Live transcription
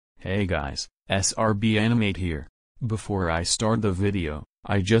Hey guys, SRB Animate here. Before I start the video,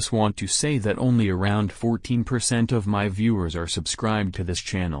 I just want to say that only around 14% of my viewers are subscribed to this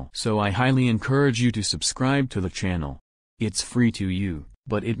channel. So I highly encourage you to subscribe to the channel. It's free to you,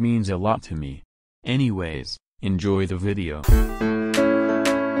 but it means a lot to me. Anyways, enjoy the video.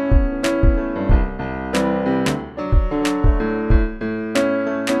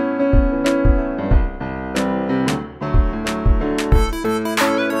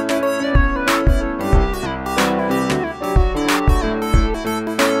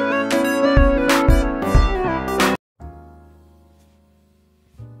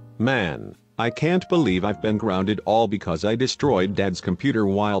 Man, I can't believe I've been grounded all because I destroyed Dad's computer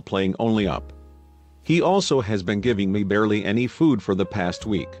while playing Only Up. He also has been giving me barely any food for the past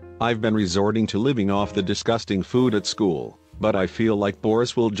week. I've been resorting to living off the disgusting food at school, but I feel like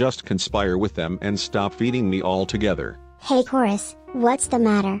Boris will just conspire with them and stop feeding me altogether. Hey Boris, what's the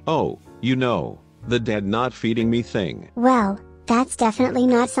matter? Oh, you know, the Dad not feeding me thing. Well, that's definitely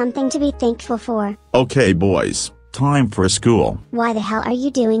not something to be thankful for. Okay boys, time for school. Why the hell are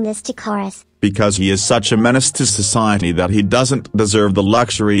you doing this to Chorus? Because he is such a menace to society that he doesn't deserve the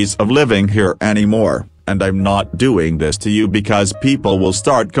luxuries of living here anymore, and I'm not doing this to you because people will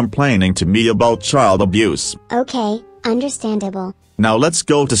start complaining to me about child abuse. Okay, understandable. Now let's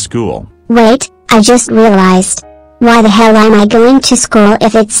go to school. Wait, I just realized. Why the hell am I going to school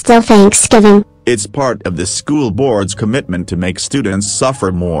if it's still Thanksgiving? It's part of the school board's commitment to make students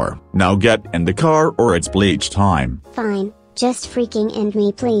suffer more. Now get in the car or it's bleach time. Fine, just freaking end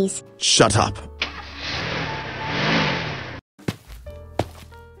me please. Shut up.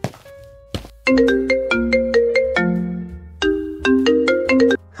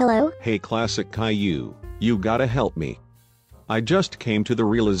 Hello? Hey classic Caillou, you gotta help me. I just came to the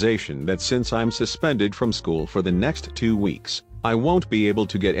realization that since I'm suspended from school for the next 2 weeks, I won't be able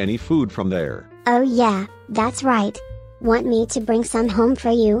to get any food from there. Oh yeah, that's right. Want me to bring some home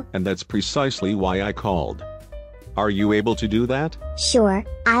for you? And that's precisely why I called. Are you able to do that? Sure,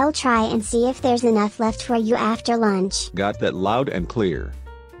 I'll try and see if there's enough left for you after lunch. Got that loud and clear.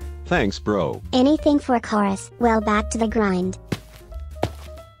 Thanks bro. Anything for Chorus. Well, back to the grind.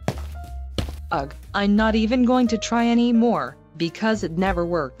 Ugh, I'm not even going to try anymore, because it never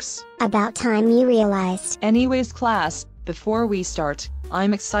works. About time you realized. Anyways class, before we start,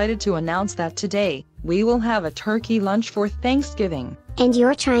 I'm excited to announce that today, we will have a turkey lunch for Thanksgiving. And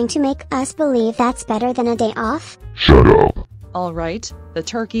you're trying to make us believe that's better than a day off? Shut up. Alright, the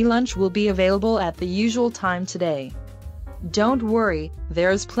turkey lunch will be available at the usual time today. Don't worry,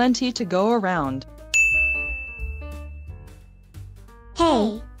 there's plenty to go around.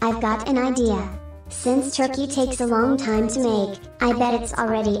 Hey, I've got an idea. Since turkey takes a long time to make, I bet it's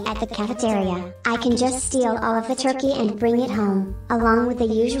already at the cafeteria. I can just steal all of the turkey and bring it home, along with the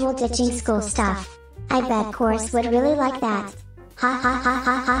usual ditching school stuff. I bet Chorus would really like that. Ha ha ha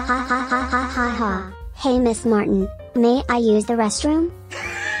ha ha ha ha ha ha ha ha. Hey Miss Martin, may I use the restroom?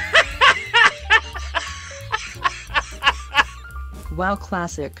 Wow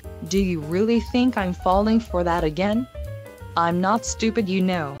classic, do you really think I'm falling for that again? I'm not stupid you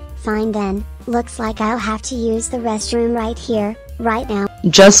know. Fine then, looks like I'll have to use the restroom right here, right now.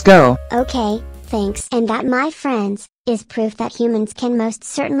 Just go. Okay, thanks. And that, my friends, is proof that humans can most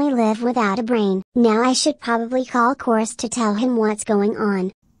certainly live without a brain. Now I should probably call Chorus to tell him what's going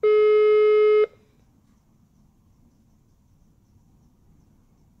on.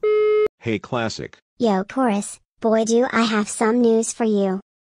 Hey classic. Yo Chorus, boy do I have some news for you.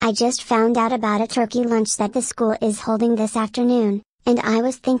 I just found out about a turkey lunch that the school is holding this afternoon, and I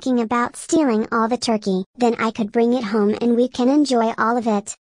was thinking about stealing all the turkey. Then I could bring it home and we can enjoy all of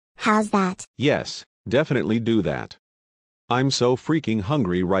it. How's that? Yes, definitely do that. I'm so freaking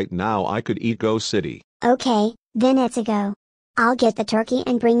hungry right now I could eat Go City. Okay, then it's a go. I'll get the turkey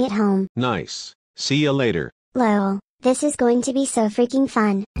and bring it home. Nice. See ya later. Lol, this is going to be so freaking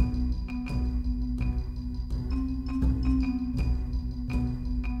fun.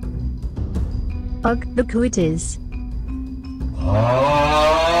 Ugh, look who it is.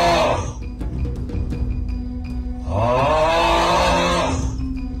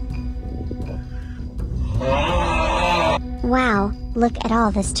 Wow, look at all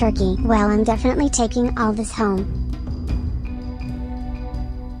this turkey. Well, I'm definitely taking all this home.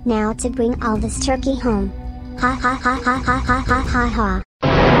 Now to bring all this turkey home. Ha ha ha ha ha ha ha ha ha.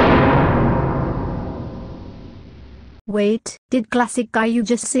 Wait, did classic Caillou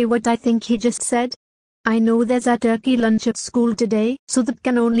just say what I think he just said? I know there's a turkey lunch at school today, so that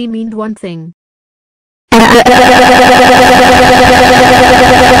can only mean one thing.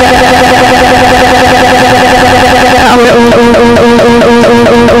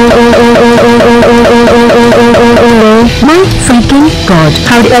 god,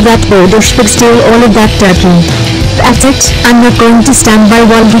 how dare that boy douchebag steal all of that turkey. That's it, I'm not going to stand by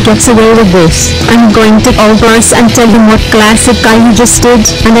while he gets away with this. I'm going to call boss and tell him what classic Caillou just did,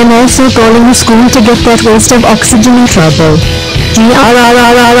 and I'm also calling the school to get that waste of oxygen in trouble.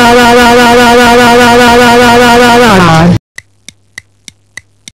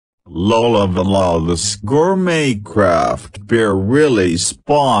 Lola Villa, this gourmet craft beer really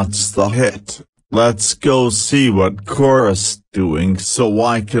spots the hit. Let's go see what Cora's doing so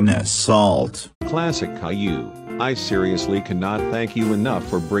I can assault. Classic Caillou. I seriously cannot thank you enough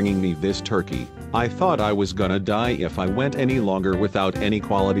for bringing me this turkey. I thought I was gonna die if I went any longer without any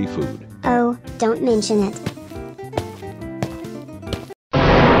quality food. Oh, don't mention it.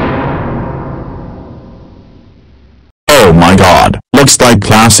 Oh my god, looks like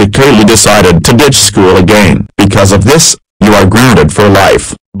Classic Caillou decided to ditch school again. Because of this, you are grounded for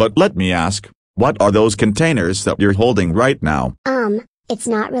life. But let me ask, what are those containers that you're holding right now? It's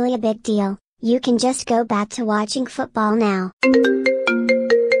not really a big deal. You can just go back to watching football now.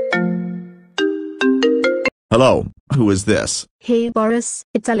 Hello, who is this? Hey Boris,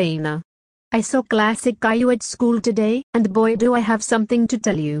 it's Elena. I saw Classic Caillou at school today, and boy do I have something to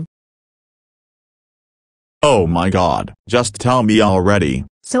tell you. Oh my god, just tell me already.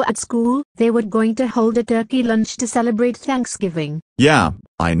 So at school, they were going to hold a turkey lunch to celebrate Thanksgiving. Yeah,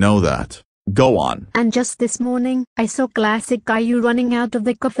 I know that. Go on. And just this morning, I saw Classic Caillou running out of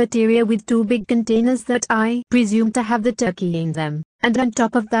the cafeteria with 2 big containers that I presume to have the turkey in them. And on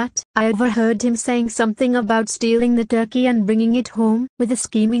top of that, I overheard him saying something about stealing the turkey and bringing it home, with a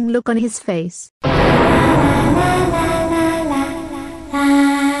scheming look on his face.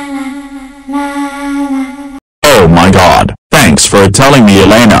 Oh my god, thanks for telling me,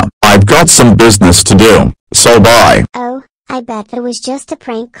 Elena. I've got some business to do, so bye. Oh, I bet that was just a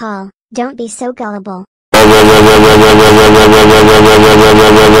prank call. Don't be so gullible.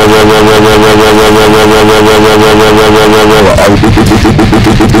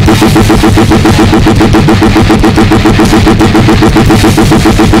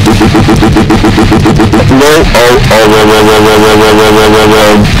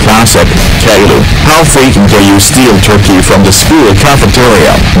 Classic Caillou. How freaking dare you steal turkey from the school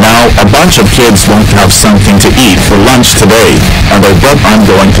cafeteria? Now a bunch of kids won't have something to eat for lunch today, and I bet I'm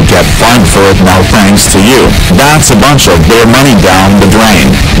going to get fined for it now thanks to you. That's a bunch of their money down the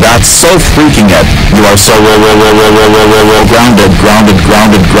drain. That's so freaking it. You are so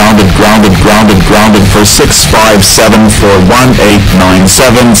grounded for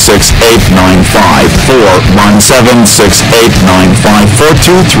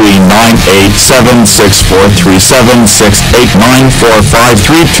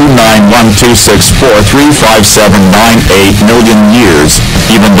million years.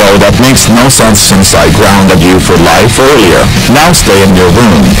 Even though that makes no sense since I grounded you for life earlier. Now stay in your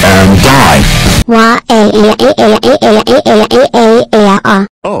room and die.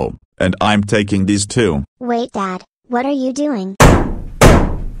 Oh, and I'm taking these too. Wait, Dad, what are you doing?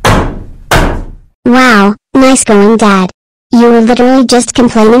 Wow, nice going, Dad. You were literally just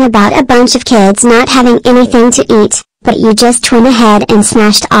complaining about a bunch of kids not having anything to eat, but you just went ahead and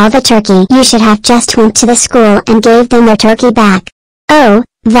smashed all the turkey. You should have just went to the school and gave them their turkey back. Oh,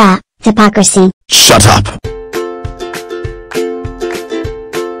 the hypocrisy. Shut up.